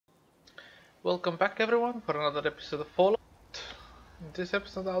Welcome back everyone for another episode of Fallout. In this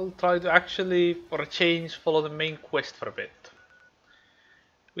episode I'll try to actually, for a change, follow the main quest for a bit.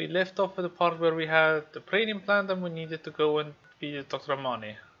 We left off at the part where we had the brain implant and we needed to go and visit Dr.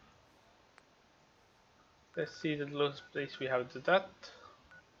 Amani. Let's see the closest place we have to that.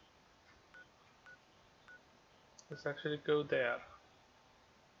 Let's actually go there.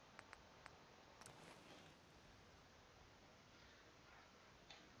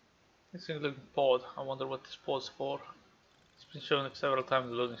 This thing looking bored. I wonder what this pause for. It's been shown several times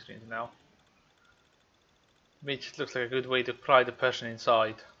on the loading screens now. Maybe it looks like a good way to pry the person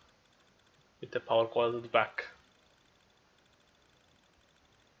inside with the power coil to the back.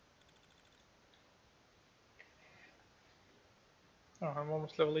 Oh, I'm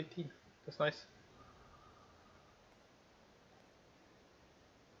almost level 18. That's nice.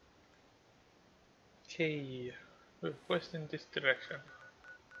 Okay, we're west in this direction.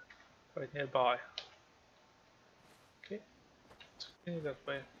 Right nearby. Okay, let's continue that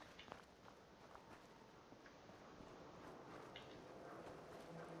way.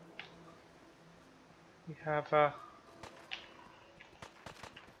 We have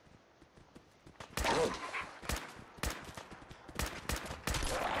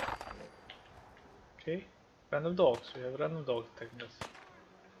okay, random dogs. We have random dogs attacking us.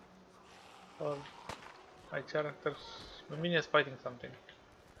 Oh, my minion is fighting something.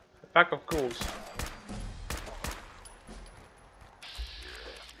 A pack of ghouls.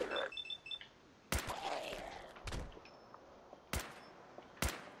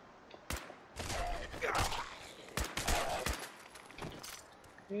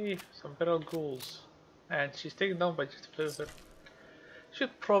 Okay, some feral ghouls. And she's taken down by just a feather.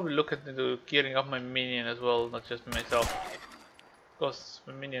 Should probably look into gearing up my minion as well, not just myself. Because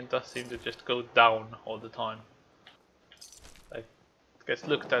my minion does seem to just go down all the time. Like, gets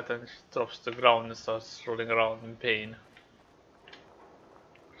looked at and she drops to the ground and starts rolling around in pain.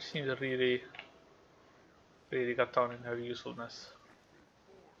 She seems to really got down in her usefulness.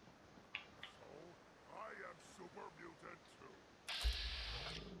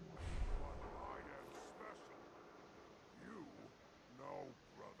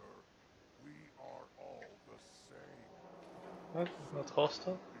 What? Not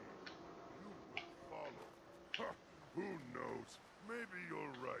hostile? Who knows? Maybe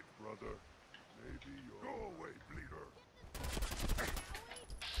you're right, brother. Maybe you're... Go away, bleeder!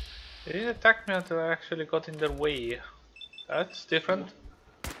 They didn't attack me until I actually got in their way. That's different.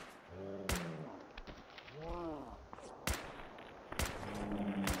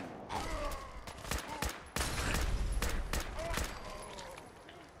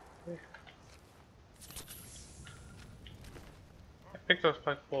 I picked up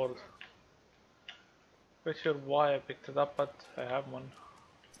spike board. Not sure why I picked it up, but I have one.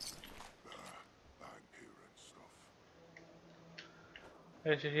 I'm hearing stuff.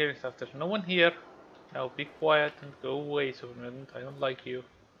 As you're hearing stuff, there's no one here. Now be quiet and go away, Superman. I don't like you.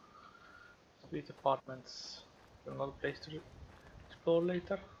 Sweet apartments. Another place to explore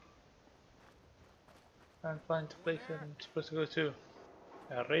later. And find the place I'm supposed to go to.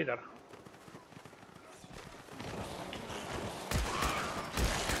 A radar.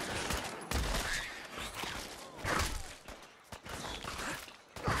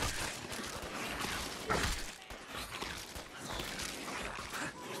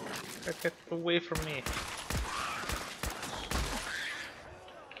 Get away from me.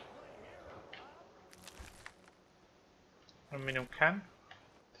 Aluminum can.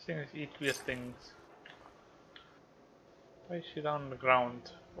 This thing is eat weird things. Why is she down on the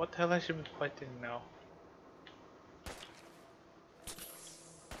ground? What the hell has she been fighting now?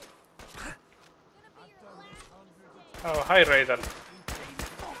 Oh, hi Raider.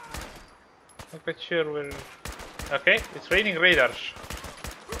 Not quite sure where... Okay, it's raining raiders.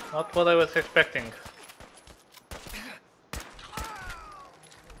 Not what I was expecting.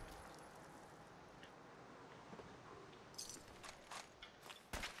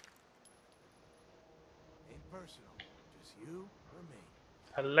 Impersonal. Just you or me.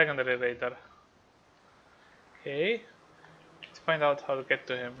 A legendary raider. Okay. Let's find out how to get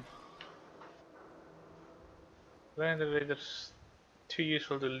to him. Legendary raiders too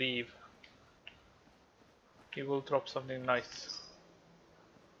useful to leave. He will drop something nice.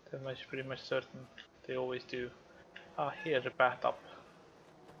 That much pretty much certain. They always do. Ah, here the bathtub.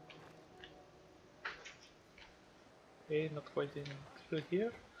 Okay, not quite in through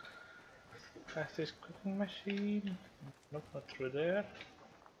here. Fastest cooking machine. Nope, not through there.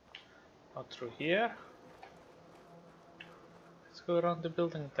 Not through here. Let's go around the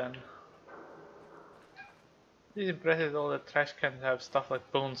building then. It is impressive all the trash cans have stuff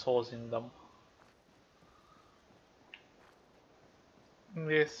like bone saws in them.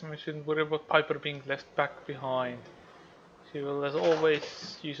 Yes, we shouldn't worry about Piper being left back behind. She will, as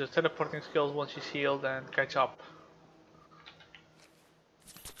always, use her teleporting skills once she's healed and catch up.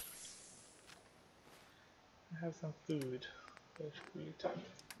 I have some food. There's food.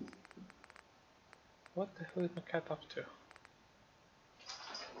 What the hell is my cat up to?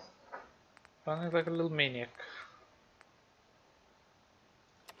 Running like a little maniac.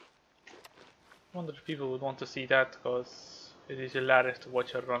 I wonder if people would want to see that, because it is hilarious to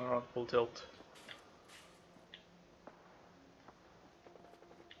watch her run around full tilt.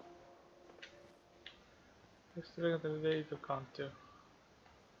 Just look at the video can't do.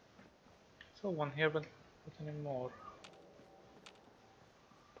 Saw one here, but not anymore.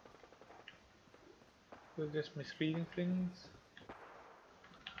 We're just misreading things.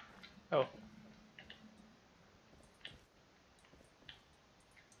 Oh.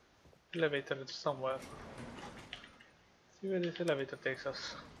 Elevator is somewhere. See where this elevator takes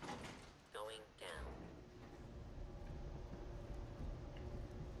us. Going down.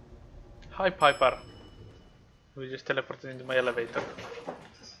 Hi Piper. We just teleported into my elevator.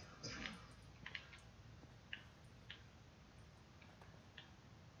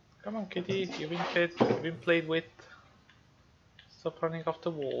 Come on kitty, you've been fed, you've been played with. Stop running off the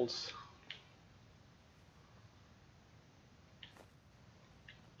walls.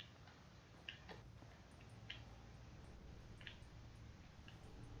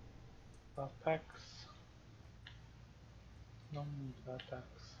 Backpacks. No backpacks.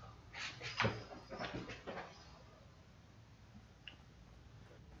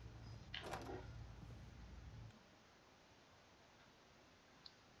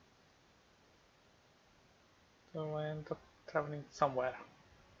 So I end up traveling somewhere.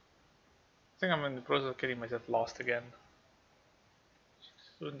 I think I'm in the process of getting myself lost again.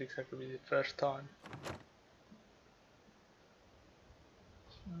 This wouldn't exactly be the first time.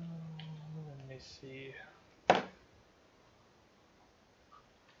 Let me see.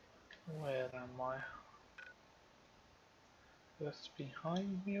 Where am I? Just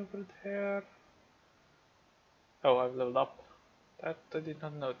behind me over there. Oh, I've leveled up. That I did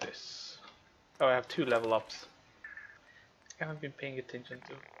not notice. Oh, I have 2 level ups. I haven't been paying attention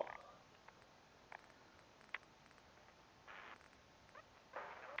to.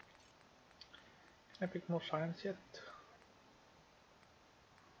 Can I pick more science yet?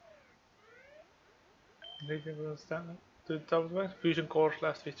 The double fusion cores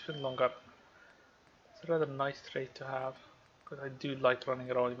last 50% longer. It's a rather nice trait to have, because I do like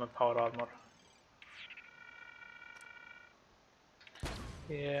running around in my power armor.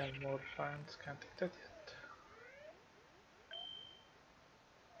 Yeah, more science, can't take that yet.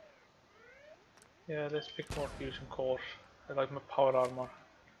 Yeah, let's pick more fusion cores. I like my power armor.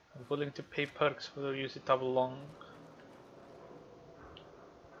 I'm willing to pay perks for the use it double long.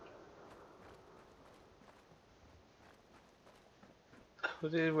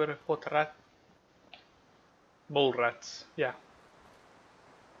 Was it where I fought rat? Mole rats, yeah.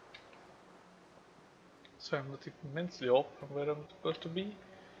 So I'm not immensely off from where I'm supposed to be.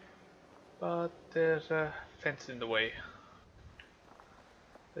 But there's a fence in the way.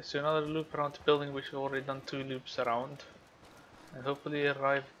 Let's do another loop around the building, which we've already done 2 loops around. And hopefully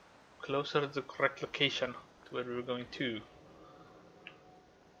arrive closer to the correct location to where we were going to.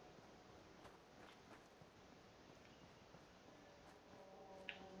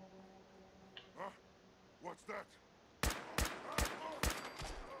 Huh? What's that?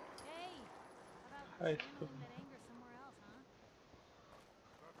 Hey, how about Hi, channeling that anger somewhere else, huh?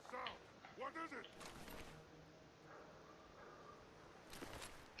 That sound. What is it?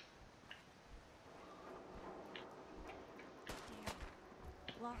 Damn.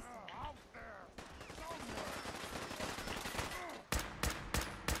 Lost him. Out there! Somewhere!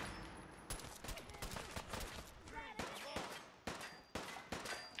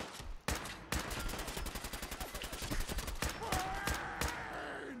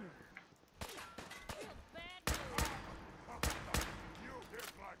 You hit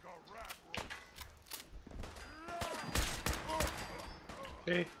like a rat roach.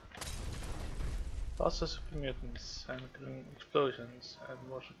 Okay. Lots of super mutants and green explosions and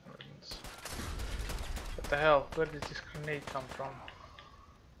more super mutants. What the hell? Where did this grenade come from?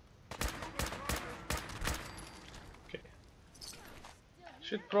 Okay.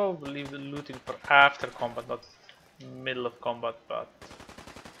 Should probably leave the looting for after combat, not middle of combat, but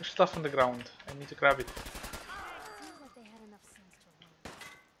there's stuff on the ground. I need to grab it. Seems like they had enough sense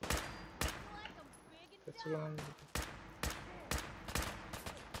to run. That's one.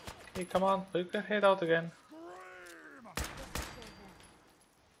 Okay, come on, you can head out again.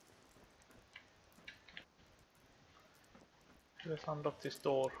 Let's unlock this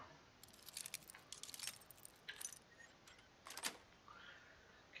door.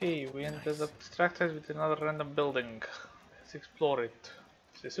 Okay, we ended up distracted with another random building. Let's explore it.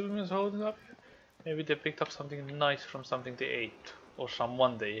 Is the superman's holding up? Maybe they picked up something nice from something they ate. Or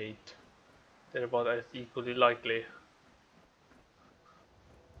someone they ate. They're about as equally likely.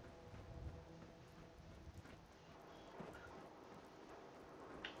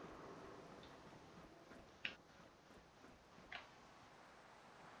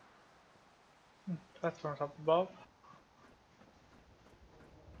 Platforms up above.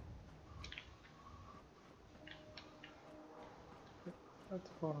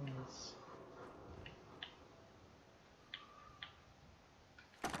 Platforms.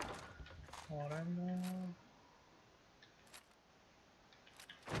 More ammo.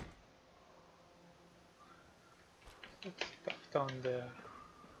 Stuff down there.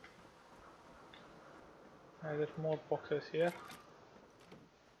 There's more boxes here.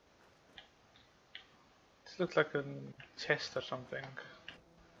 This looks like a chest or something.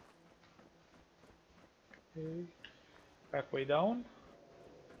 Okay. Back way down.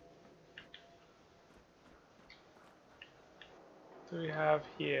 What do we have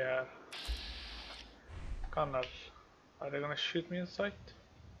here? Gunners. Are they gonna shoot me in sight?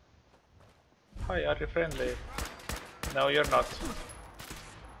 Hi, are you friendly? No, you're not.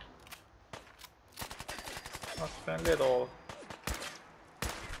 Not friendly at all.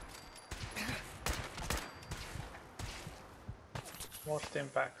 More stim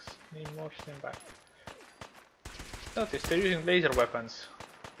packs. Need more stim packs. Notice they're using laser weapons,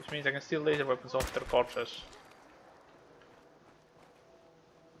 which means I can steal laser weapons off their corpses.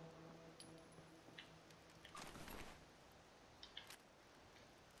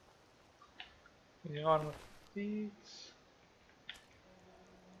 Using armor these.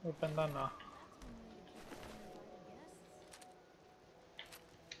 Or bandana.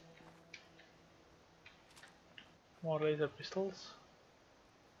 More laser pistols.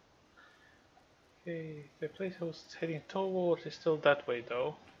 Okay, the place I was heading towards is still that way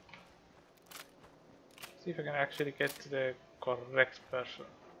though. See if I can actually get to the correct person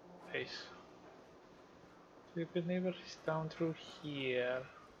place. Stupid neighbor is down through here.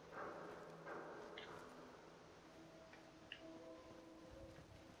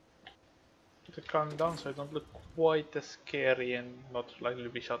 Put the gun down so I don't look quite as scary and not likely to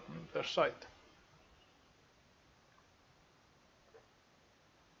be shot on first sight.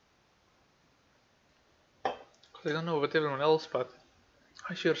 I don't know about everyone else, but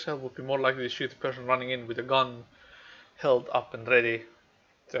I sure as hell would be more likely to shoot a person running in with a gun held up and ready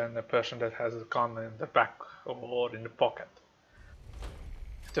than a person that has a gun in the back or in the pocket.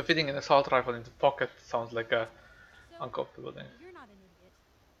 So fitting an assault rifle in the pocket sounds like a uncomfortable thing. You're not an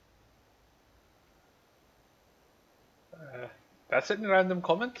idiot. That's a random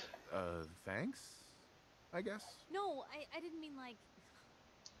comment. Thanks? I guess? No, I didn't mean like...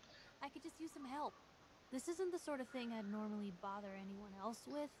 I could just use some help. This isn't the sort of thing I'd normally bother anyone else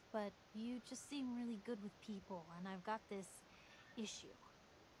with, but you just seem really good with people, and I've got this issue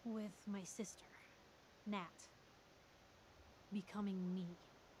with my sister, Nat, becoming me.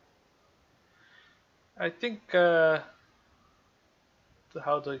 I think, how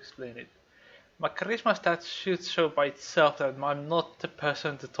to explain it? My charisma stats should show by itself that I'm not the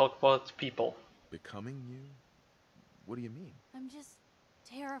person to talk about people. Becoming you? What do you mean? I'm just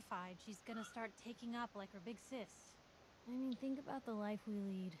terrified she's gonna start taking up like her big sis. I mean, think about the life we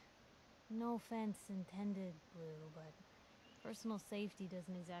lead. No offense intended, Blue, but personal safety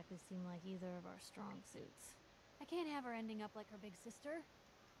doesn't exactly seem like either of our strong suits. I can't have her ending up like her big sister,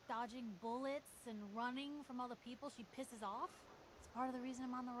 dodging bullets and running from all the people she pisses off. It's part of the reason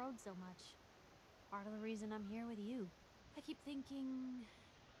I'm on the road so much. Part of the reason I'm here with you. I keep thinking,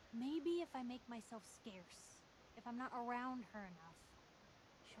 maybe if I make myself scarce, if I'm not around her enough,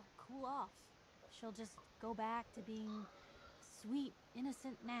 she'll cool off. She'll just go back to being sweet,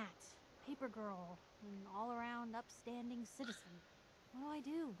 innocent Nat, paper girl, an all-around upstanding citizen. What do I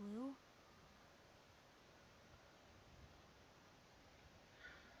do, Blue?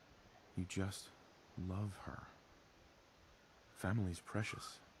 You just love her. Family's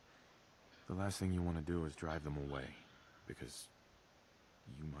precious. The last thing you want to do is drive them away, because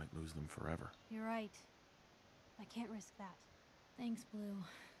you might lose them forever. You're right. I can't risk that. Thanks, Blue.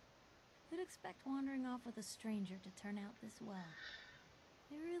 Who'd expect wandering off with a stranger to turn out this well?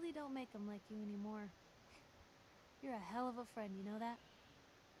 They really don't make them like you anymore. You're a hell of a friend, you know that?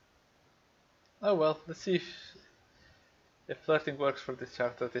 Oh well, let's see if flirting works for this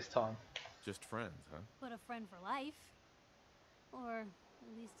chapter this time. Just friends, huh? But a friend for life. Or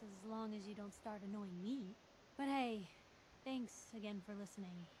at least as long as you don't start annoying me. But hey, Thanks again for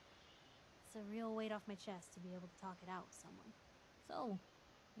listening. It's a real weight off my chest to be able to talk it out with someone. So,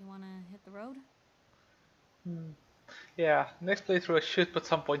 you wanna hit the road? Yeah, next playthrough I should put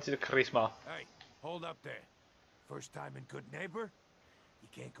some points in the charisma. Hey, hold up there. First time in Good Neighbor? You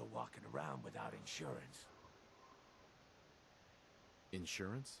can't go walking around without insurance.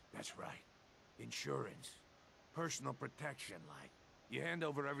 Insurance? That's right. Insurance. Personal protection, like. You hand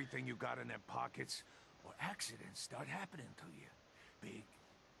over everything you got in them pockets, or accidents start happening to you. Big,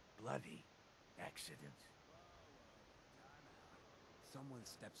 bloody accidents. Someone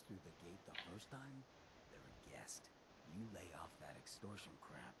steps through the gate the first time, they're a guest. You lay off that extortion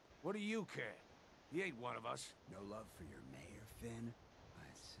crap. What do you care? He ain't one of us. No love for your mayor, Finn?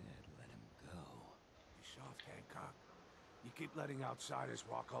 I said let him go. You soft, Hancock. You keep letting outsiders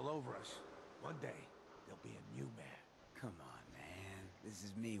walk all over us. One day, there'll be a new mayor. Come on, man. This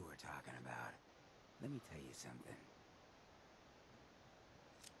is me we're talking about. Let me tell you something.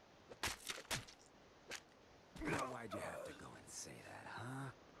 Why'd you have to go and say that, huh?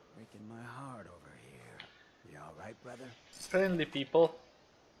 Breaking my heart over here. You alright, brother? Friendly people.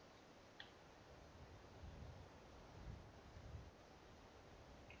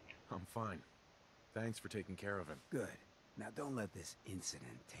 I'm fine. Thanks for taking care of him. Good. Now don't let this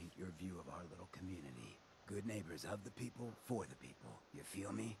incident taint your view of our little community. Good neighbors of the people, for the people. You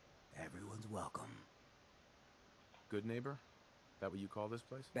feel me? Everyone's welcome. Good neighbor? That what you call this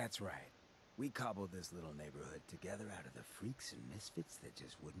place? That's right. We cobbled this little neighborhood together out of the freaks and misfits that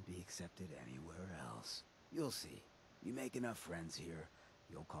just wouldn't be accepted anywhere else. You'll see. You make enough friends here,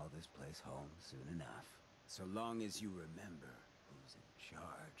 you'll call this place home soon enough. So long as you remember who's in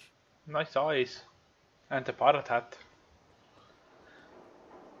charge. Nice eyes. And the pirate hat.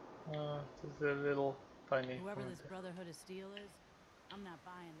 This is a little tiny. Whoever this Brotherhood of Steel is, I'm not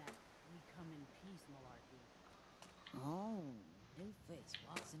buying that we come in peace malarkey. Oh, new face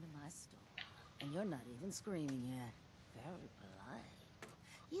walks into my store, and you're not even screaming yet. Very polite.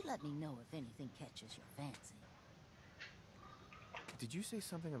 You let me know if anything catches your fancy. Did you say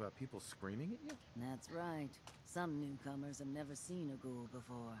something about people screaming at you? That's right. Some newcomers have never seen a ghoul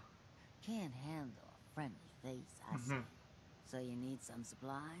before. Can't handle a friendly face, I say. So you need some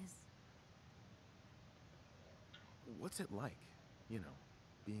supplies? What's it like, you know,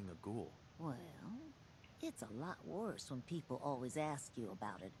 being a ghoul? Well, it's a lot worse when people always ask you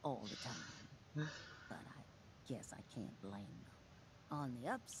about it all the time. But I guess I can't blame them. On the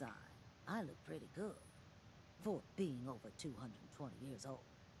upside, I look pretty good for being over 220 years old.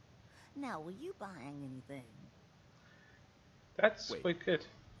 Now, were you buying anything? That's Wait. quite good.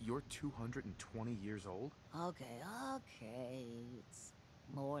 You're 220 years old? Okay. It's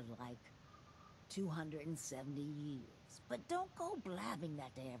more like 270 years. But don't go blabbing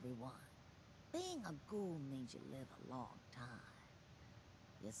that to everyone. Being a ghoul means you live a long time.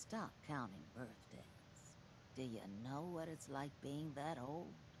 You stop counting birthdays. Do you know what it's like being that old?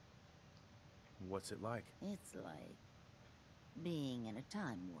 What's it like? It's like being in a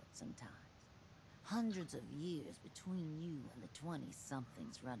time warp sometimes. Hundreds of years between you and the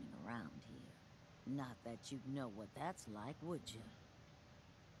 20-somethings running around here. Not that you'd know what that's like, would you?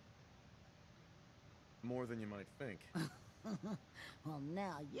 More than you might think. Well,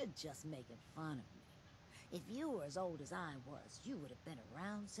 now you're just making fun of me. If you were as old as I was, you would have been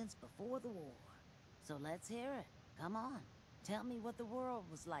around since before the war. So let's hear it. Come on. Tell me what the world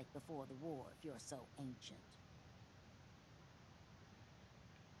was like before the war if you're so ancient.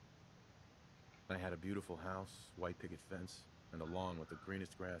 I had a beautiful house, white picket fence, and a lawn with the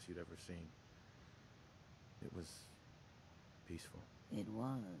greenest grass you'd ever seen. It was peaceful. It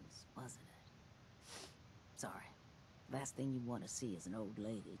was, wasn't it? Sorry. Last thing you want to see is an old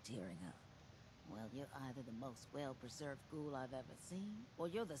lady tearing up. Well, you're either the most well-preserved ghoul I've ever seen, or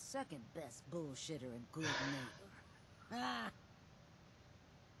you're the second best bullshitter and good neighbor. Ah!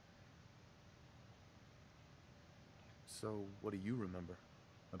 So, what do you remember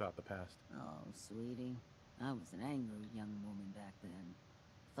about the past? Oh, sweetie. I was an angry young woman back then.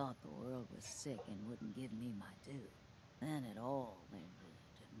 Thought the world was sick and wouldn't give me my due. Then it all ended,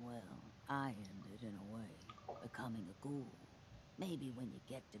 and well, I ended in a way, becoming a ghoul. Maybe when you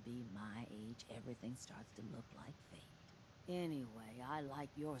get to be my age, everything starts to look like fate. Anyway, I like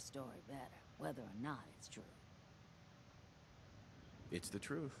your story better, whether or not it's true. It's the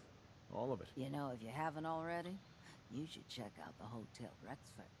truth. All of it. You know, if you haven't already, you should check out the Hotel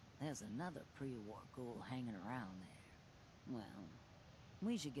Rexford. There's another pre-war ghoul hanging around there. Well,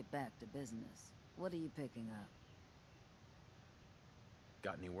 we should get back to business. What are you picking up?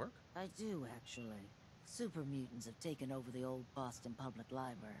 Got any work? I do, actually. Super mutants have taken over the old Boston Public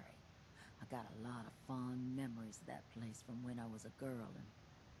Library. I got a lot of fond memories of that place from when I was a girl and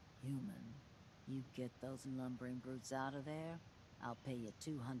human. You get those lumbering brutes out of there, I'll pay you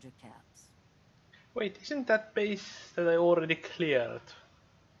 200 caps. Wait, isn't that base that I already cleared?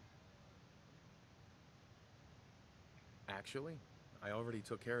 Actually, I already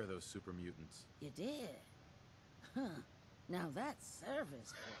took care of those super mutants. You did? Huh. Now that's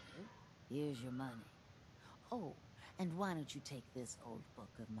service for you. Here's your money. Oh, and why don't you take this old book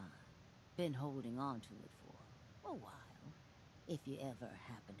of mine? Been holding on to it for a while. If you ever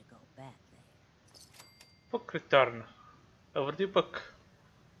happen to go back there. Book return. Overdue book.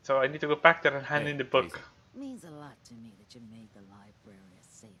 So I need to go back there and hand Hey, in the book. easy. Means a lot to me that you made the library a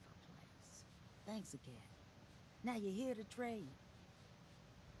safer place. Thanks again. Now you're here to trade.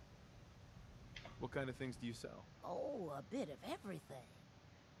 What kind of things do you sell? Oh, a bit of everything.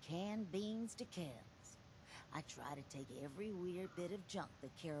 Canned beans to chems. I try to take every weird bit of junk the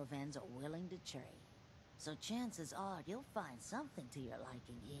caravans are willing to trade. So chances are you'll find something to your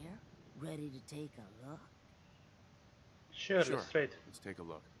liking here. Ready to take a look? Sure, Sure. let's trade. Let's take a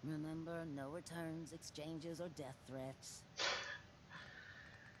look. Remember, no returns, exchanges, or death threats.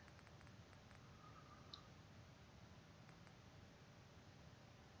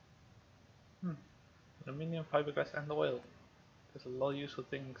 Aluminium, fiberglass, and oil. There's a lot of useful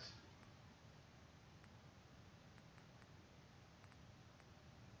things.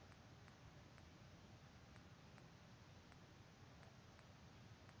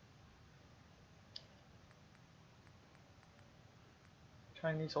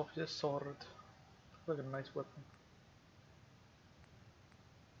 Chinese officer's sword. Looks like a nice weapon.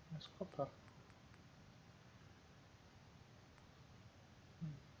 Nice copper.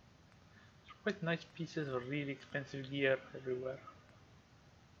 Quite nice pieces of really expensive gear everywhere.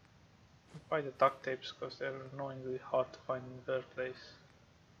 Buy the duct tapes because they're annoyingly hard to find in the first place.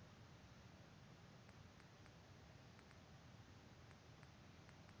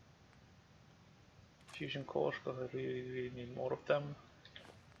 Fusion cores because I really need more of them.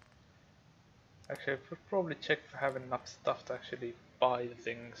 Actually, I should probably check if I have enough stuff to actually buy the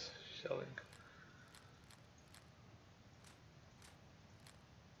things selling.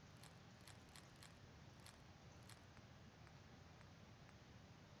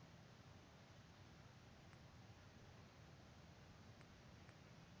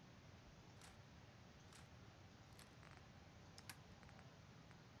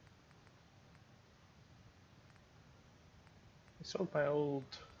 I sold my old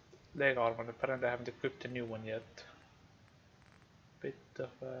leg armor, apparently I haven't equipped a new one yet. Bit of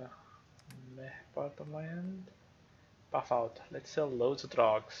a meh part on my end. Buff out, let's sell loads of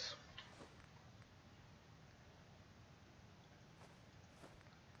drugs.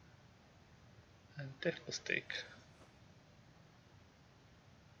 And technical steak.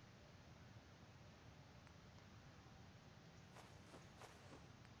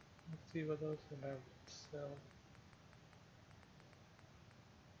 Let's see what else I have to sell.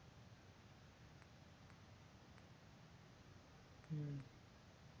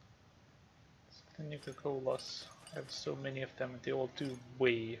 The Nuka-Colas. I have so many of them and they all do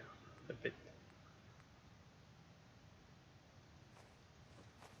weigh a bit.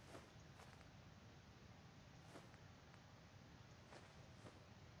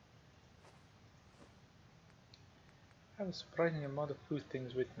 I have a surprising amount of food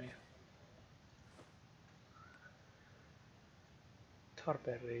things with me.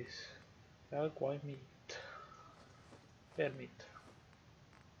 Tarberries, jaguar meat, bear meat.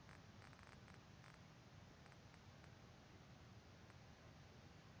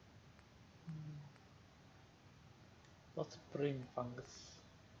 Lots of brain fungus.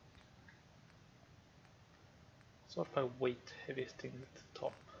 Sort by weight, heaviest thing at the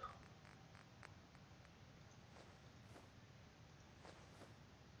top.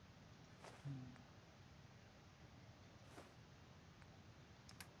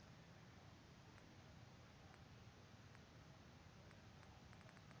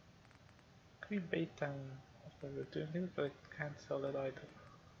 Green bait and what we're doing things, but I can't sell that either.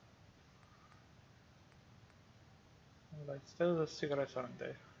 Alright, still the cigarettes aren't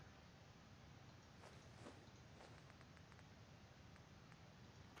there.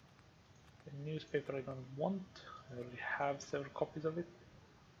 The newspaper I don't want. I already have several copies of it.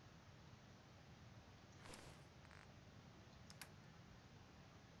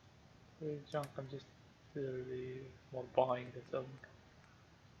 The junk I'm just really more buying than selling.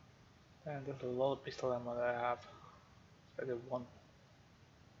 And there's a lot of pistol ammo that I have. I did one.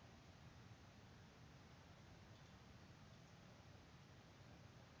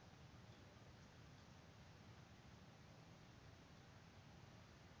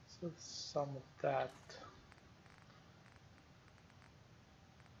 Still some of that.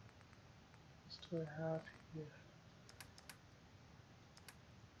 What do I have here?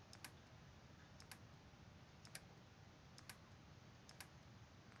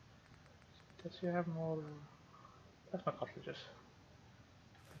 Does he have more? That's my cartridges.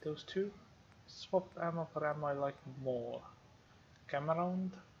 Those two. Swap ammo for ammo I like more. Camera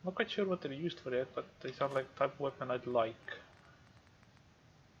round. Not quite sure what they're used for yet, but they sound like the type of weapon I'd like.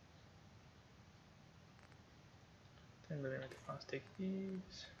 10mm rounds, take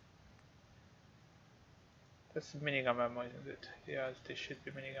these. That's minigun ammo, isn't it? Yeah, this should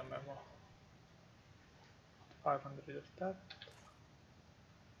be minigun ammo. 500 of that.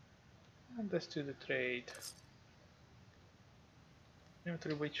 And let's do the trade.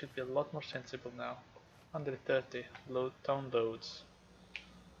 Inventory weight should be a lot more sensible now. 130 downloads.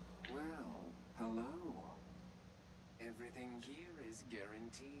 Well, hello. Everything here is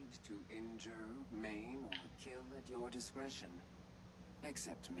guaranteed to injure, maim, or kill at your discretion.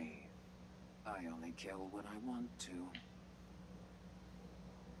 Except me. I only kill when I want to.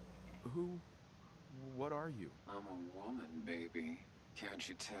 What are you? I'm a woman, baby. Can't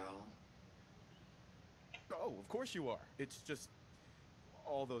you tell? Oh, of course you are. It's just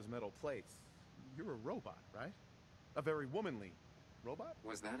all those metal plates. You're a robot, right? A very womanly robot?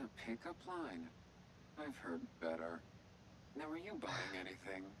 Was that a pickup line? I've heard better. Now, are you buying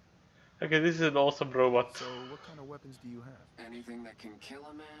anything? Okay, this is an awesome robot. So, what kind of weapons do you have? Anything that can kill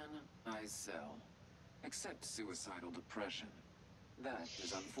a man, I sell. Except suicidal depression. That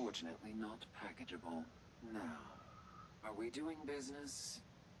is unfortunately not packageable. Now, are we doing business?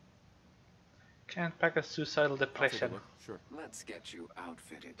 Can't pack a suicidal depression. Sure. Technically get you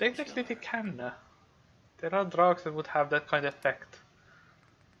outfitted. Technically they can. There are drugs that would have that kind of effect.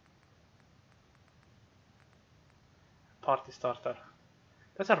 Party starter.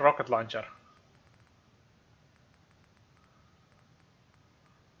 That's a rocket launcher.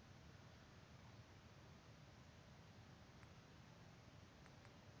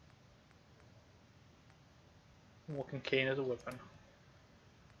 Walking cane as a weapon.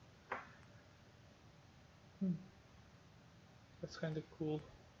 That's kind of cool.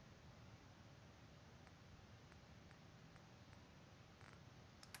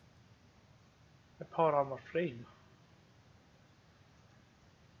 A power armor frame.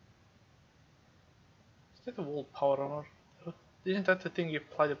 Is that a wall power armor? Isn't that the thing you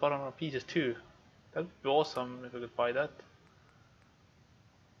apply the power armor pieces to? That would be awesome if I could buy that.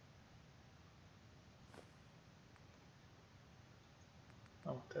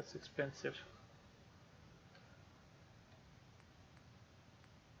 Oh, that's expensive.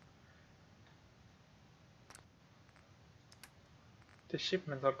 The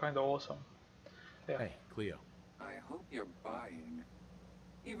shipments are kind of awesome. Yeah. Hey, Cleo. I hope you're buying.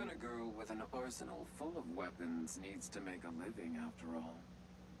 Even a girl with an arsenal full of weapons needs to make a living after all.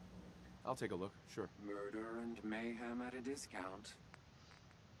 I'll take a look, sure. Murder and mayhem at a discount.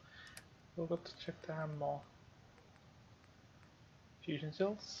 We've got to check the ammo. Fusion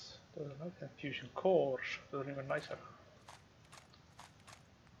cells, doesn't like that. Fusion cores, those are even nicer.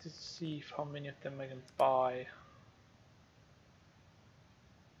 Let's see how many of them I can buy.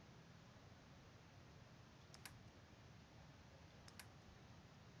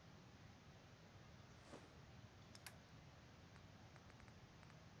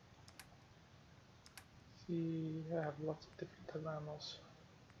 See, I have lots of different type of ammos.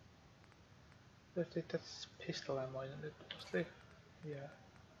 I think that's pistol ammo, isn't it? Mostly? Yeah.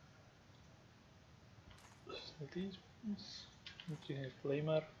 So these ones. I'm using a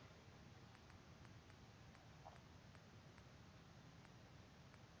flamer.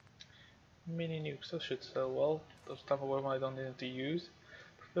 Mini nukes, those should sell well. Those type of weapons I don't need to use.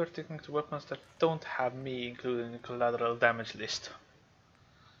 Prefer sticking to weapons that don't have me included in the collateral damage list.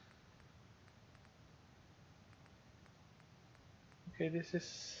 Okay, this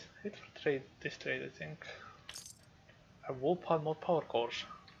is it for this trade, I think. I will pile more power cores.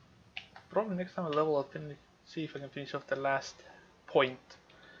 Probably next time I level up and see if I can finish off the last point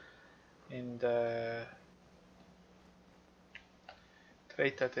in the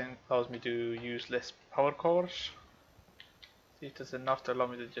trade that then allows me to use less power cores. See if there's enough to allow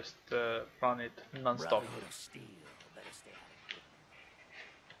me to just run it non-stop.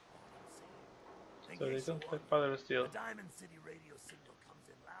 So they don't like Brotherhood of Steel. The Diamond City radio signal comes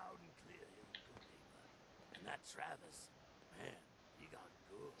in loud and clear here, good neighbor. And that Travis, man, he got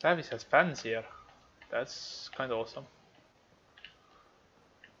good. Travis has fans here. That's kind of awesome.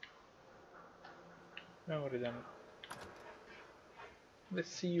 Memory then. Let's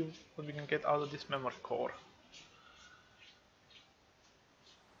see what we can get out of this memory core.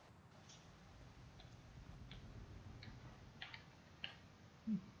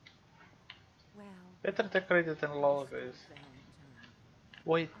 Better decorated than logos.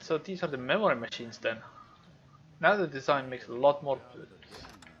 Wait, so these are the memory machines then? Now the design makes a lot more. Out of the dorm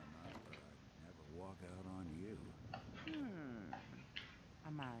room, I'd never walk out on you.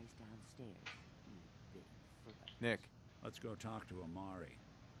 Amari's downstairs, you big flirt. Nick. Let's go talk to Amari.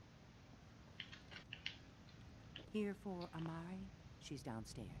 Here for Amari? She's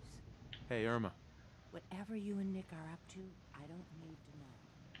downstairs. Hey, Irma. Whatever you and Nick are up to, I don't need to know.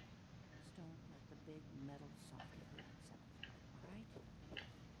 Just don't let the big metal softy hurt himself, alright?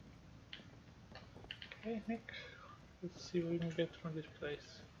 Okay, Nick. Let's see what we can get from this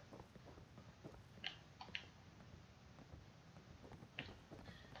place.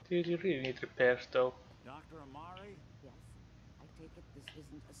 Dude, you really need repairs though. Dr. Amari? Yes, I take it this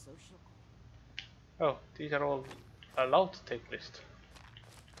isn't a social call. Oh, these are all allowed to take list.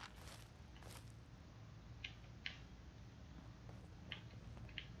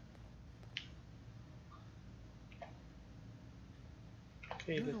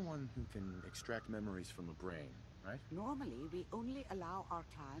 Okay, You're the one who can extract memories from a brain, right? Normally, we only allow our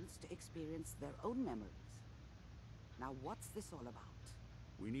clients to experience their own memories. Now, what's this all about?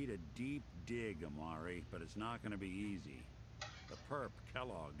 We need a deep dig, Amari, but it's not going to be easy. The perp,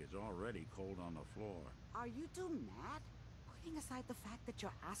 Kellogg, is already cold on the floor. Are you two mad? Putting aside the fact that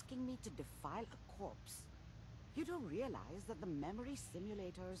you're asking me to defile a corpse, you do realize that the memory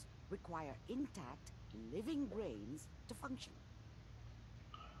simulators require intact, living brains to function.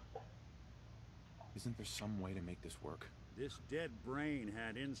 Isn't there some way to make this work? This dead brain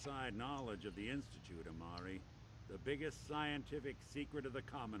had inside knowledge of the Institute, Amari. The biggest scientific secret of the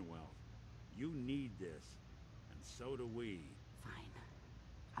Commonwealth. You need this, and so do we. Fine.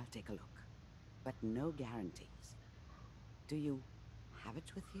 I'll take a look. But no guarantees. Do you have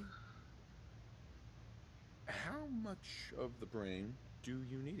it with you? How much of the brain do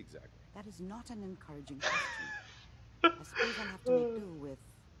you need exactly? That is not an encouraging question. I suppose I'll have to make do with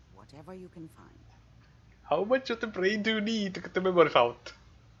whatever you can find. How much of the brain do you need to get the memory out?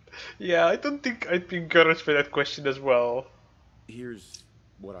 Yeah, I don't think I'd be encouraged by that question as well. Here's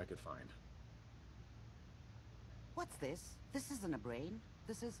what I could find. What's this? This isn't a brain.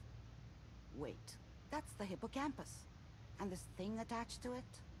 This is... Wait, that's the hippocampus. And this thing attached to it?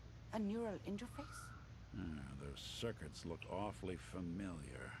 A neural interface? Those circuits look awfully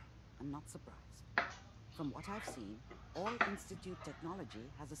familiar. I'm not surprised. From what I've seen, all Institute technology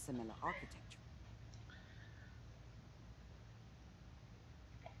has a similar architecture.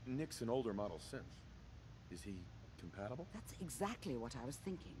 Nick's an older model synth. Is he compatible? That's exactly what I was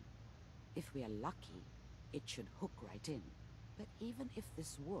thinking. If we are lucky, it should hook right in. But even if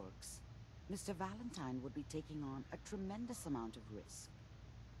this works, Mr. Valentine would be taking on a tremendous amount of risk.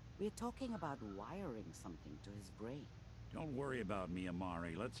 We're talking about wiring something to his brain. Don't worry about me,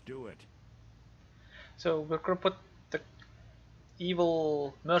 Amari. Let's do it. So we're gonna put the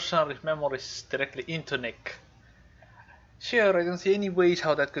evil mercenary memories directly into Nick. Sure, I don't see any ways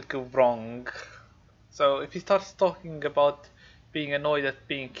how that could go wrong. So if he starts talking about being annoyed at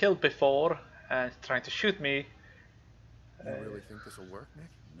being killed before and trying to shoot me... You really think this'll work, Nick?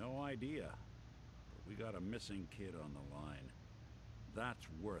 No idea. But we got a missing kid on the line. That's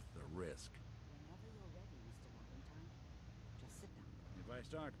worth the risk. Whenever you're ready, Mr. Valentine, just sit down. If I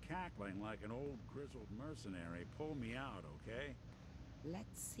start cackling like an old grizzled mercenary, pull me out, okay?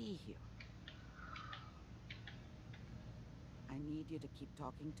 Let's see here. I need you to keep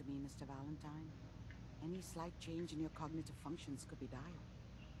talking to me, Mr. Valentine. Any slight change in your cognitive functions could be dire.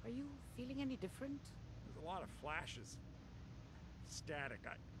 Are you feeling any different? There's a lot of flashes. Static.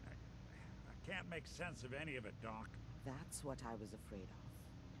 I can't make sense of any of it, Doc. That's what I was afraid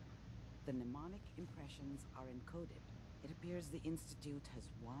of. The mnemonic impressions are encoded. It appears the Institute has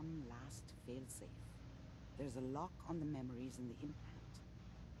one last failsafe. There's a lock on the memories in the implant.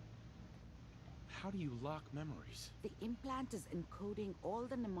 How do you lock memories? The implant is encoding all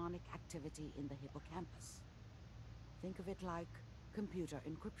the mnemonic activity in the hippocampus. Think of it like computer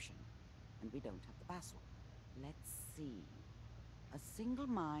encryption, and we don't have the password. Let's see. A single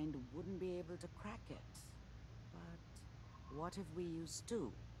mind wouldn't be able to crack it. But what if we use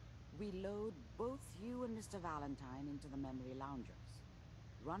two? We load both you and Mr. Valentine into the memory loungers.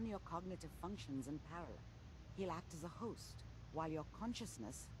 Run your cognitive functions in parallel. He'll act as a host, while your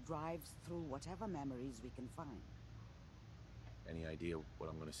consciousness drives through whatever memories we can find. Any idea what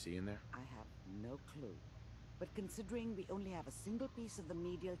I'm gonna see in there? I have no clue. But considering we only have a single piece of the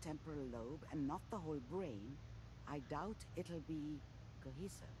medial temporal lobe and not the whole brain, I doubt it'll be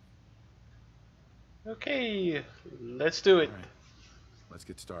cohesive. Okay, let's do it. All right. Let's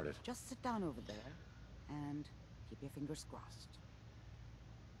get started. Just sit down over there and keep your fingers crossed.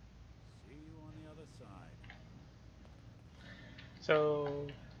 See you on the other So,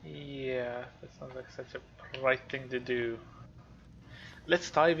 yeah, that sounds like such a right thing to do. Let's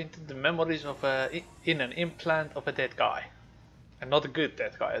dive into the memories of in an implant of a dead guy. And not a good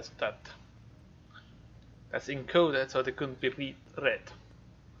dead guy, as that's encoded so they couldn't be read.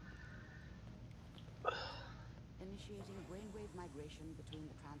 Initiating brainwave migration between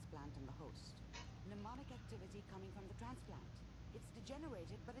the transplant and the host. Mnemonic activity coming from the transplant. It's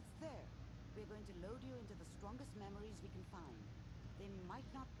degenerated, but it's there. We're going to load you into the strongest memories we can find. They might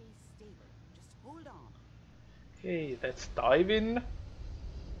not be stable. Just hold on. Okay, let's dive in.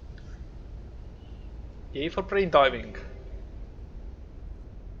 Yay for brain diving.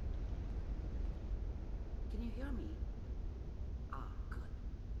 Can you hear me? Ah, good.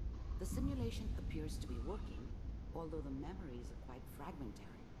 The simulation appears to be working, although the memories are quite fragmentary.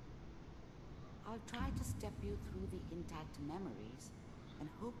 I'll try to step you through the intact memories and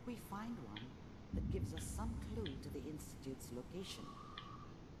hope we find one that gives us some clue to the Institute's location.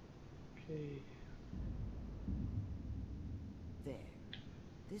 Okay. There.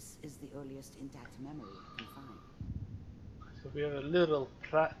 This is the earliest intact memory I can find. So we have a little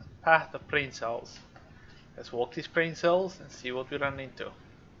path of brain cells. Let's walk these brain cells and see what we run into.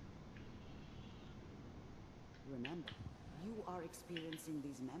 Remember, you are experiencing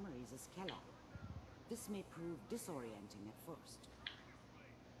these memories as Kellogg. This may prove disorienting at first.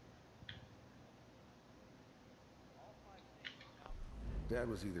 Dad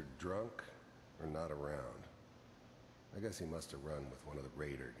was either drunk or not around. I guess he must have run with one of the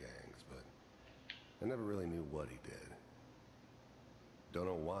raider gangs, but I never really knew what he did. Don't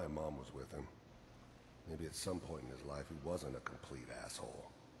know why Mom was with him. Maybe at some point in his life he wasn't a complete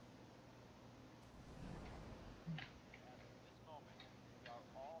asshole.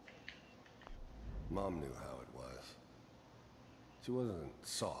 Mom knew how it was. She wasn't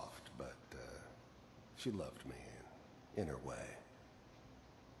soft, but she loved me in her way.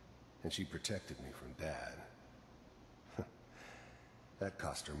 And she protected me from Dad. That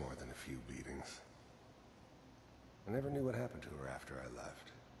cost her more than a few beatings. I never knew what happened to her after I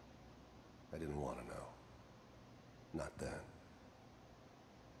left. I didn't want to know. Not then.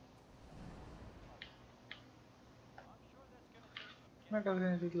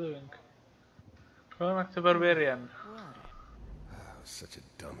 Going back to Barbarian. I was such a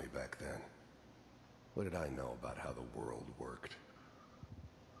dummy back then. What did I know about how the world worked?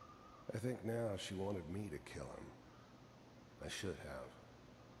 I think now she wanted me to kill him. I should have.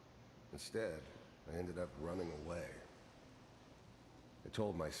 Instead, I ended up running away. I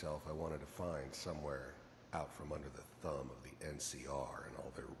told myself I wanted to find somewhere out from under the thumb of the NCR and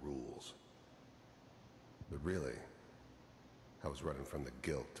all their rules. But really, I was running from the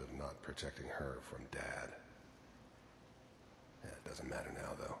guilt of not protecting her from Dad. Yeah, it doesn't matter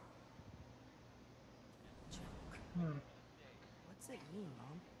now, though. What's it mean,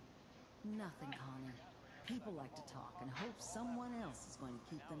 Mom? Nothing, Connor. People like to talk and hope someone else is going to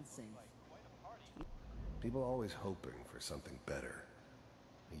keep them safe. People always hoping for something better.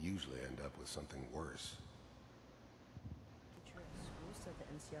 They usually end up with something worse. Teacher at school said the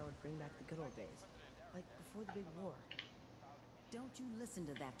NCR would bring back the good old days, like before the big war. Don't you listen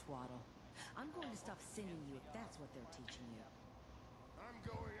to that twaddle. I'm going to stop singing you if that's what they're teaching you. I'm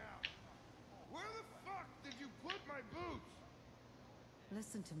going out. Where the fuck did you put my boots?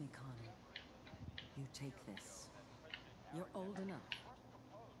 Listen to me, Connor. You take this. You're old enough.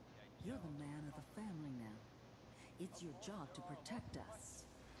 You're the man of the family now. It's your job to protect us.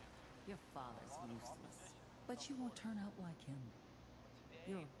 Your father's useless, but you won't turn out like him.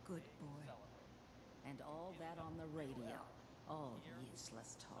 You're a good boy. And all that on the radio. All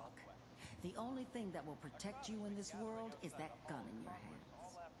useless talk. The only thing that will protect you in this world is that gun in your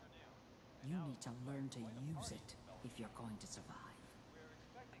hands. You need to learn to use it if you're going to survive.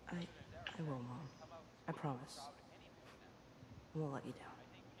 I will, Mom. I promise. I won't let you down.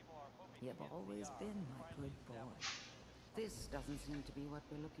 You've always been my good boy. This doesn't seem to be what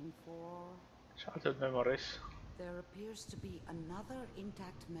we're looking for. Childhood memories. There appears to be another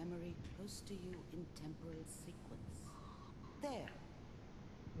intact memory close to you in temporal sequence. There.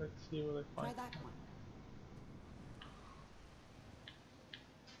 Let's see what I Try find. that one.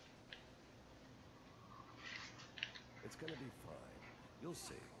 It's gonna be fine. You'll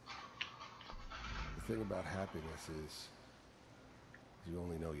see. The thing about happiness is you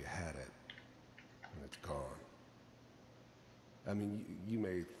only know you had it when it's gone. I mean, you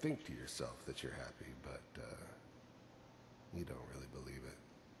may think to yourself that you're happy, but you don't really believe it.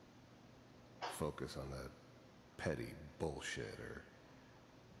 Focus on that petty bullshit or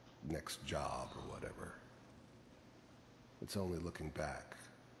next job or whatever. It's only looking back,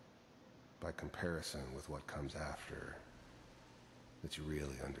 by comparison with what comes after, that you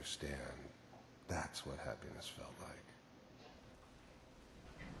really understand. That's what happiness felt like.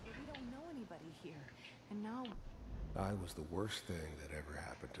 But we don't know anybody here, and now... I was the worst thing that ever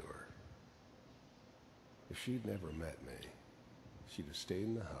happened to her. If she'd never met me, she'd have stayed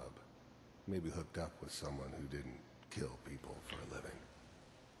in the hub, maybe hooked up with someone who didn't kill people for a living.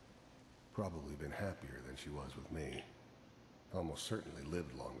 Probably been happier than she was with me. Almost certainly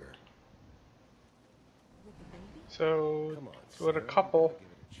lived longer. So, Come on, you were a Sarah, couple give it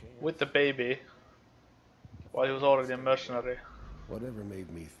a chance. with the baby while he was already a mercenary. Whatever made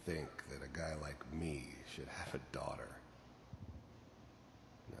me think that a guy like me should have a daughter?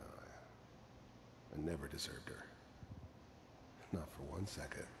 No, I never deserved her. Not for 1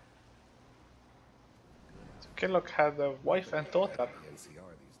 second. So Kellogg had a wife and daughter. The NCR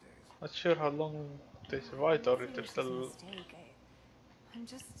these days. Not sure how long they survived or if they're still... I'm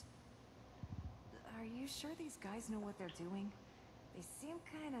just... Are you sure these guys know what they're doing? They seem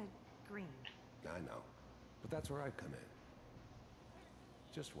kind of green. I know, but that's where I come in.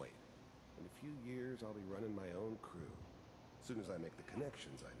 Just wait. In a few years, I'll be running my own crew. As soon as I make the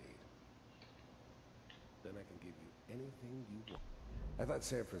connections I need. Then I can give you anything you want. I thought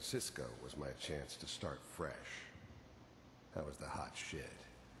San Francisco was my chance to start fresh. I was the hot shit,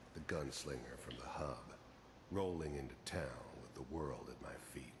 the gunslinger from the hub, rolling into town with the world at my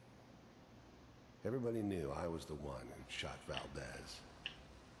feet. Everybody knew I was the one who'd shot Valdez.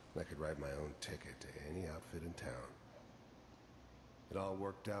 I could write my own ticket to any outfit in town. It all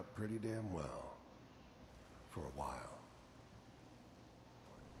worked out pretty damn well. For a while.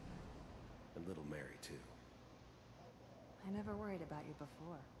 And little Mary, too. I never worried about you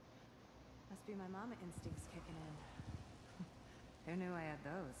before. Must be my mama instincts kicking in. Who knew I had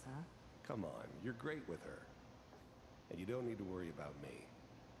those, huh? Come on, you're great with her. And you don't need to worry about me.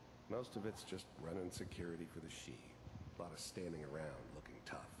 Most of it's just running security for the she. A lot of standing around looking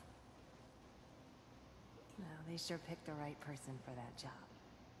tough. No, they sure picked the right person for that job.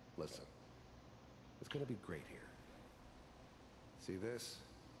 Listen, it's gonna be great here. See this?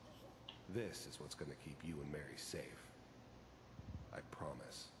 This is what's gonna keep you and Mary safe. I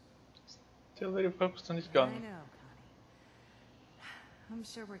promise. Still very focused on his I gun. know, Connie. I'm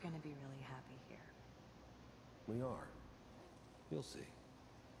sure we're gonna be really happy here. We are. You'll see.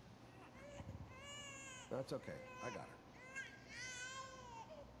 That's okay. I got her.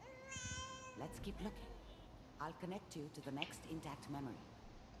 Let's keep looking. I'll connect you to the next intact memory.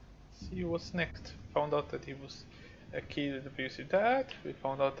 See what's next. Found out that he was a kid with abusive dad. We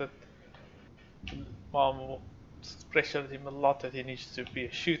found out that mom pressured him a lot that he needs to be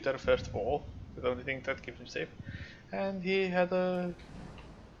a shooter first of all. The only thing that keeps him safe. And he had a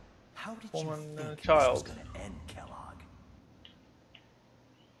How did woman you think child. this was gonna end, Kellogg?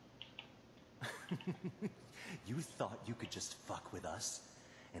 You thought you could just fuck with us,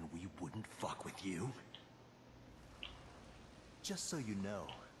 and we wouldn't fuck with you? Just so you know,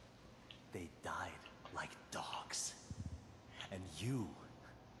 they died like dogs. And you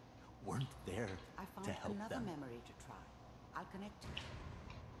weren't there I to found help another them. memory to try. I'll connect you.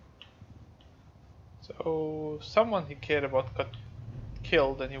 So someone he cared about got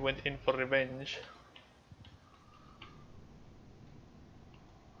killed and he went in for revenge.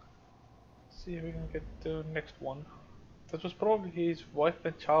 See if we can get the next one. That was probably his wife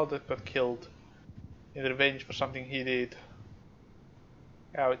and child that got killed in revenge for something he did.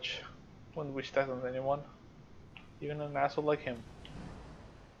 Ouch. Wouldn't wish that on anyone. Even an asshole like him.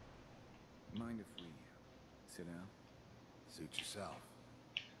 Mind if we sit down? Suit yourself.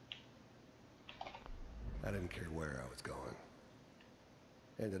 I didn't care where I was going.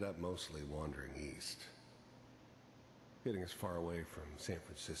 Ended up mostly wandering east. Getting as far away from San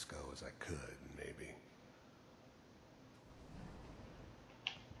Francisco as I could, maybe.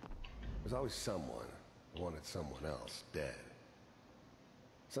 There's always someone who wanted someone else dead.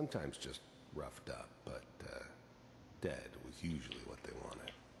 Sometimes just roughed up, but dead was usually what they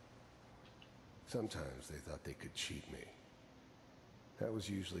wanted. Sometimes they thought they could cheat me. That was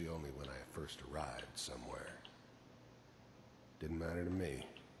usually only when I first arrived somewhere. Didn't matter to me.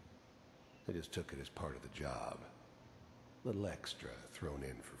 I just took it as part of the job. Little extra thrown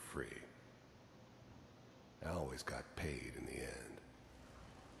in for free. I always got paid in the end.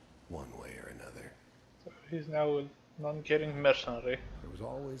 One way or another. So he's now a non-caring mercenary. There was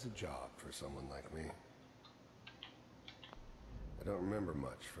always a job for someone like me. I don't remember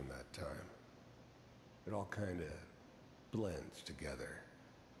much from that time. It all kinda blends together.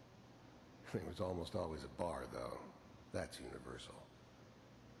 There was almost always a bar, though. That's universal.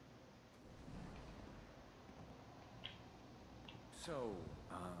 So,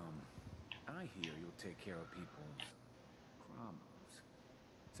 I hear you'll take care of people's problems.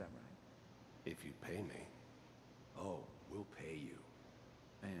 that right? If you pay me. Oh, we'll pay you.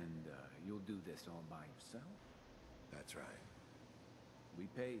 And you'll do this all by yourself? That's right. We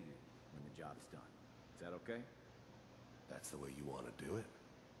pay you when the job's done. Is that okay? That's the way you want to do it?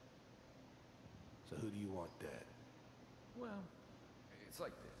 So who do you want dead? Well, it's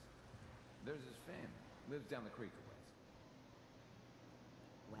like this. There's his family. Lives down the creek a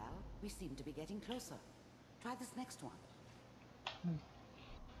ways. Well, we seem to be getting closer. Try this next one.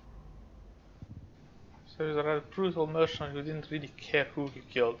 So he's a brutal merchant who didn't really care who he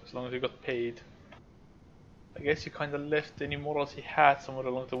killed as long as he got paid. I guess he kinda left any morals he had somewhere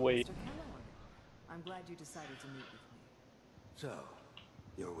along the way. Mr. Kellogg, I'm glad you decided to meet with me. So,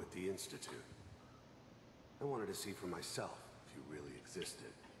 you're with the Institute. I wanted to see for myself if you really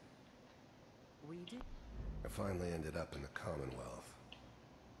existed. We do. I finally ended up in the Commonwealth.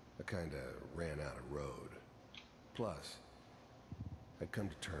 I kinda ran out of road. Plus, I'd come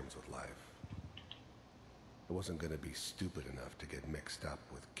to terms with life. I wasn't gonna be stupid enough to get mixed up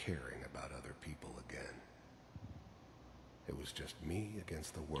with caring about other people again. It was just me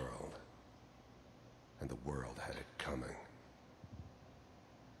against the world. And the world had it coming.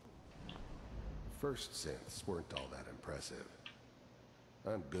 First synths weren't all that impressive.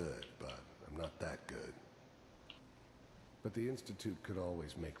 I'm good, but I'm not that good. But the Institute could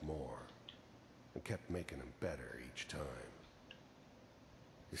always make more, and kept making them better each time.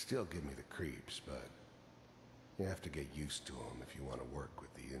 They still give me the creeps, but you have to get used to them if you want to work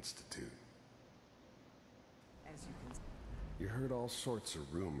with the Institute. As you can see. You heard all sorts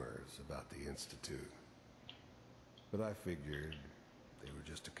of rumors about the Institute, but I figured they were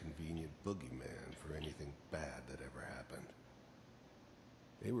just a convenient boogeyman for anything bad that ever happened.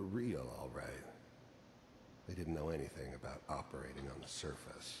 They were real, all right. They didn't know anything about operating on the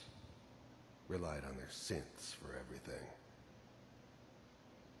surface. Relied on their synths for everything.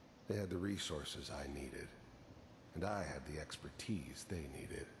 They had the resources I needed, and I had the expertise they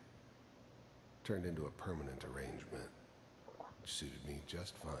needed. Turned into a permanent arrangement, which suited me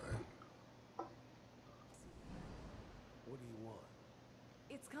just fine. What do you want?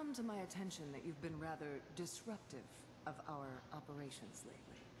 It's come to my attention that you've been rather disruptive of our operations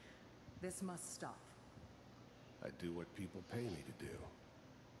lately. This must stop. I do what people pay me to do.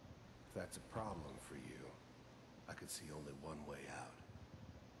 If that's a problem for you, I could see only one way out.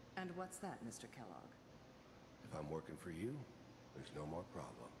 And what's that, Mr. Kellogg? If I'm working for you, there's no more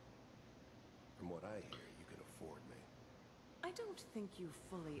problem. From what I hear, you can afford me. I don't think you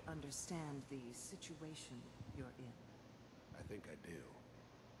fully understand the situation you're in. I think I do.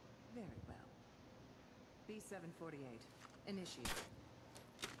 Very well. B-748, initiate.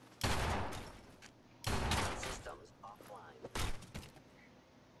 Systems offline.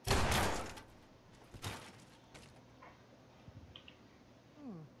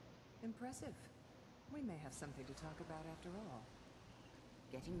 Impressive. We may have something to talk about after all.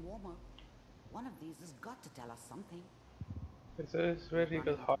 Getting warmer. One of these has got to tell us something. This is very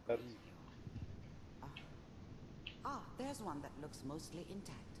good hard. Ah, there's one that looks mostly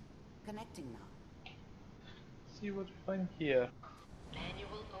intact. Connecting now. See what we find here.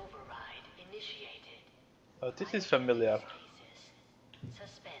 Manual override initiated. Oh, this is familiar.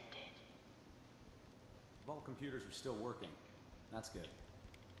 Suspended. Vault computers are still working. That's good.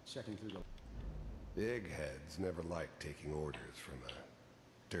 Checking through the... The eggheads never liked taking orders from a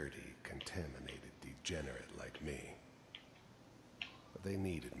dirty, contaminated degenerate like me. But they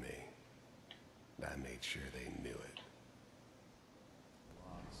needed me. And I made sure they knew it.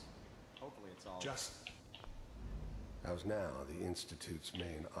 Hopefully it's all... Just... I was now the Institute's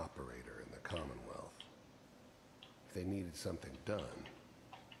main operator in the Commonwealth. If they needed something done,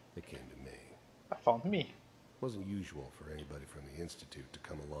 they came to me. I found me. It wasn't usual for anybody from the Institute to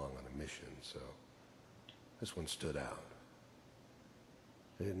come along on a mission, so this one stood out.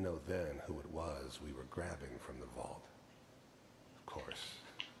 They didn't know then who it was we were grabbing from the vault. Of course,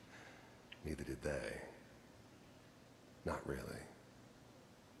 neither did they. Not really.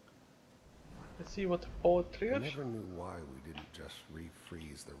 Let's see what the poet I triggers. never knew why we didn't just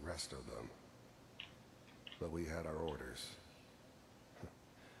refreeze the rest of them. But we had our orders.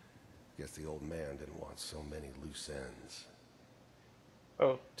 Guess the old man didn't want so many loose ends.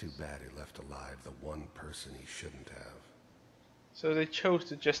 Oh. Too bad he left alive the one person he shouldn't have. So they chose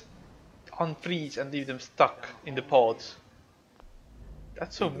to just unfreeze and leave them stuck in the pods.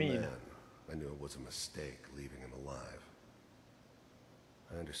 That's so Even mean. then, I knew it was a mistake leaving him alive.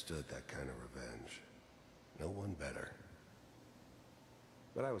 I understood that kind of revenge. No one better.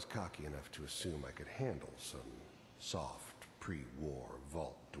 But I was cocky enough to assume I could handle some soft, pre-war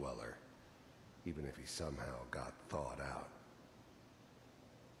vault dweller, even if he somehow got thawed out.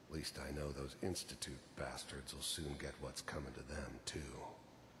 At least I know those Institute bastards will soon get what's coming to them, too.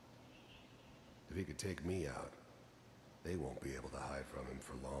 If he could take me out, they won't be able to hide from him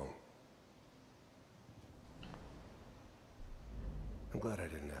for long. I'm glad I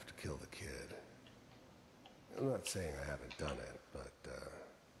didn't have to kill the kid. I'm not saying I haven't done it, but,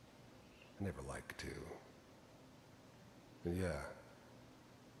 I never like to. And yeah,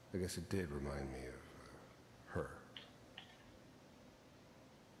 I guess it did remind me of, her.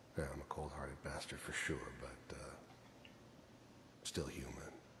 Yeah, I'm a cold-hearted bastard for sure, but, still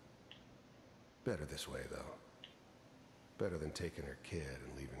human. Better this way, though. Better than taking her kid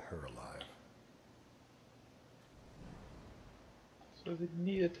and leaving her alive. So they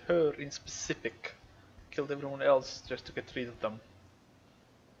needed her in specific. Killed everyone else just to get rid of them.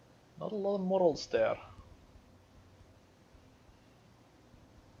 Not a lot of morals there.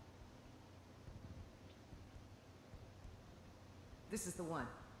 This is the one.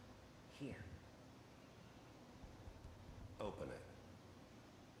 Here. Open it.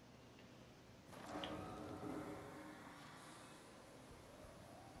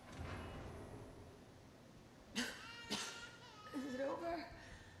 Is it over?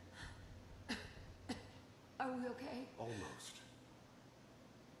 Are we okay? Almost.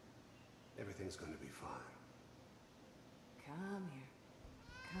 Everything's gonna be fine. Come here.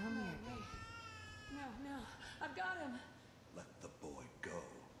 Come here, baby. No, I've got him. Let the boy go.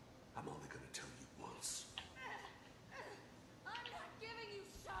 I'm only gonna tell you once. I'm not giving you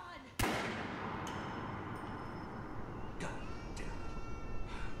Sean. God damn it.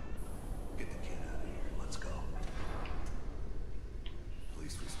 Get the kid out of here. Let's go. At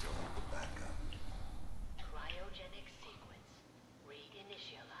least we still have the backup. Cryogenic sequence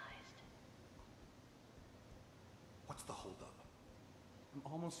reinitialized. What's the holdup? I'm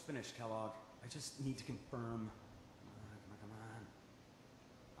almost finished, Kellogg. I just need to confirm. Come on.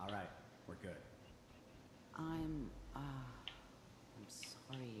 All right, we're good. I'm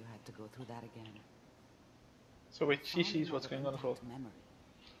sorry you had to go through that again. So wait, she sees what's going on as well. Memory.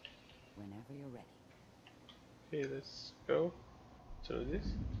 Whenever you're ready. Okay, let's go through this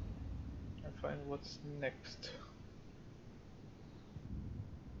and find what's next.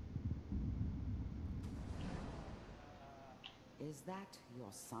 Is that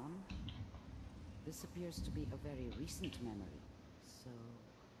your son? This appears to be a very recent memory. So,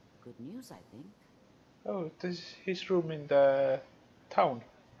 good news, I think. Oh, this is his room in the town.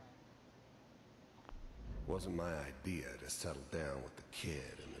 Wasn't my idea to settle down with the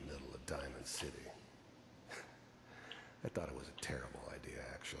kid in the middle of Diamond City. I thought it was a terrible idea,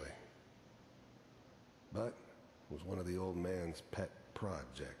 actually. But it was one of the old man's pet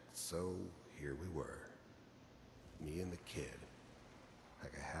projects, so here we were. Me and the kid.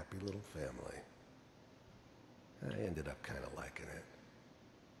 Like a happy little family. I ended up kind of liking it.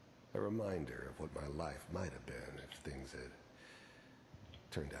 A reminder of what my life might have been if things had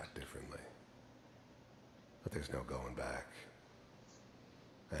turned out differently. But there's no going back.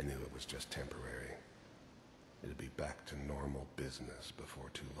 I knew it was just temporary. It'd be back to normal business before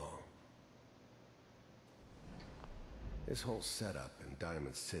too long. This whole setup in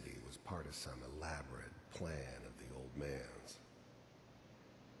Diamond City was part of some elaborate plan of the old man's.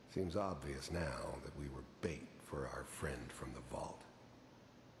 Seems obvious now that we were bait for our friend from the vault.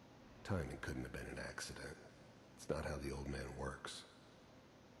 Timing couldn't have been an accident. It's not how the old man works.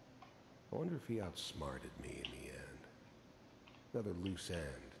 I wonder if he outsmarted me in the end. Another loose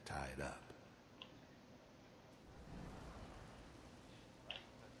end tied up.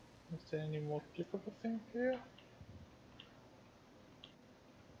 Is there any more clickable thing here?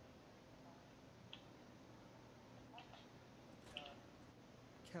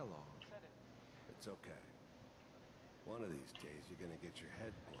 Kellogg. It's okay. One of these days you're gonna get your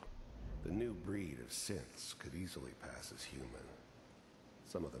head blown. The new breed of synths could easily pass as human.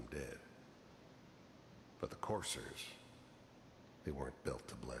 Some of them did. But the coursers, they weren't built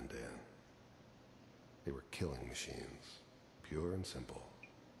to blend in. They were killing machines, pure and simple.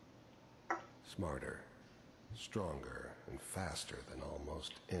 Smarter, stronger, and faster than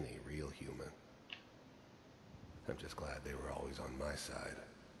almost any real human. I'm just glad they were always on my side.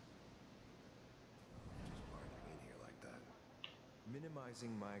 Just barging in here like that.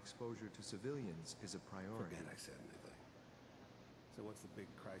 Minimizing my exposure to civilians is a priority. Forget I said anything. So what's the big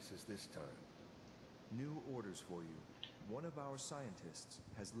crisis this time? New orders for you. One of our scientists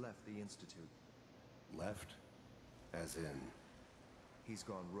has left the Institute. Left? As in? He's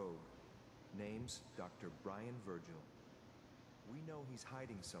gone rogue. Name's Dr. Brian Virgil. We know he's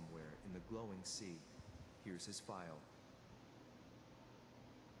hiding somewhere in the glowing sea. Here's his file.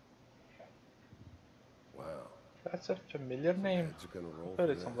 Wow. That's a familiar name. Heads are gonna roll I've heard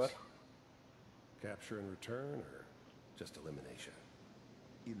from it somewhere. this. Capture and return, or just elimination?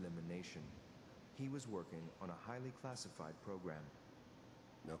 Elimination. He was working on a highly classified program.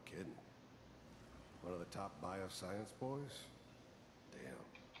 No kidding. One of the top bioscience boys?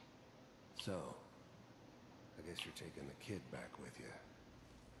 Damn. So, I guess you're taking the kid back with you.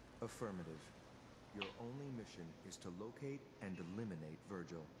 Affirmative. Your only mission is to locate and eliminate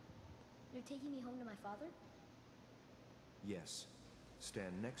Virgil. You're taking me home to my father? Yes.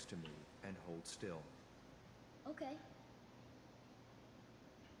 Stand next to me and hold still. Okay.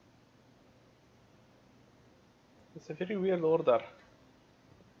 It's a very weird order.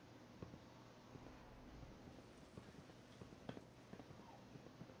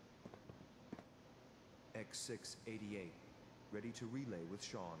 X688. Ready to relay with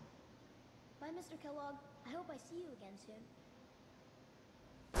Sean. Bye, Mr. Kellogg. I hope I see you again soon.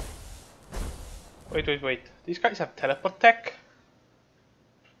 Wait. These guys have teleport tech?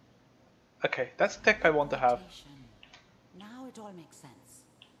 Okay, that's tech I want to have. Now it all makes sense.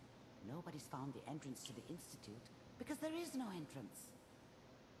 Nobody's found the entrance to the Institute because there is no entrance.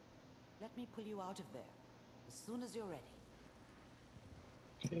 Let me pull you out of there as soon as you're ready.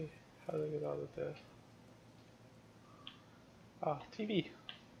 Okay, how do I get out of there? Ah, TV.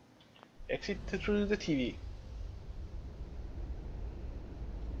 Exit through the TV.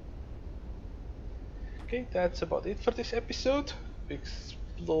 Okay, that's about it for this episode. We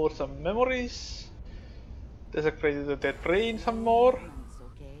explored some memories, desecrated the dead brain some more,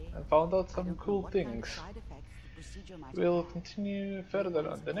 and found out some cool things. We'll continue further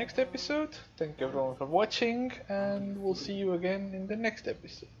on the next episode. Thank you everyone for watching, and we'll see you again in the next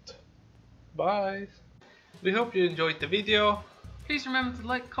episode. Bye! We hope you enjoyed the video. Please remember to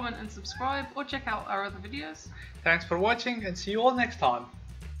like, comment and subscribe, or check out our other videos. Thanks for watching, and see you all next time.